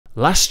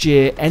Last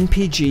year,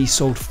 NPG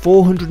sold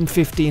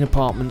 415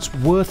 apartments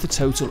worth a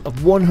total of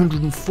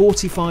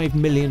 £145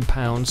 million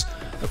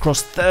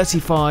across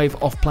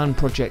 35 off-plan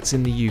projects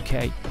in the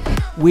UK.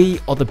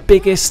 We are the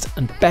biggest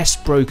and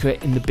best broker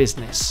in the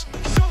business.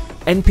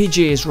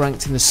 NPG is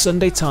ranked in the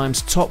Sunday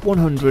Times top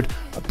 100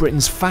 of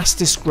Britain's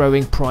fastest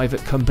growing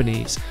private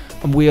companies,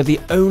 and we are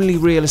the only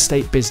real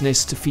estate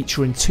business to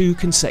feature in 2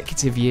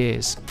 consecutive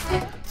years.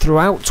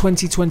 Throughout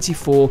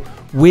 2024,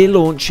 we're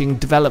launching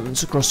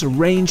developments across a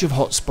range of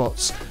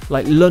hotspots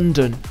like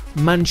London,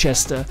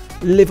 Manchester,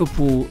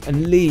 Liverpool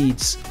and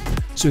Leeds.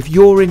 So if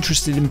you're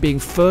interested in being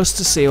first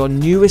to see our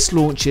newest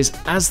launches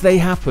as they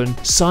happen,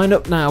 sign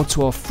up now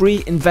to our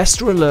free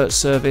investor alert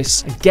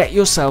service and get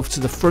yourself to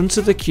the front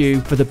of the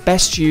queue for the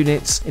best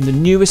units in the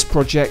newest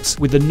projects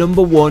with the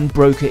 #1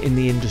 broker in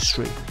the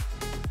industry.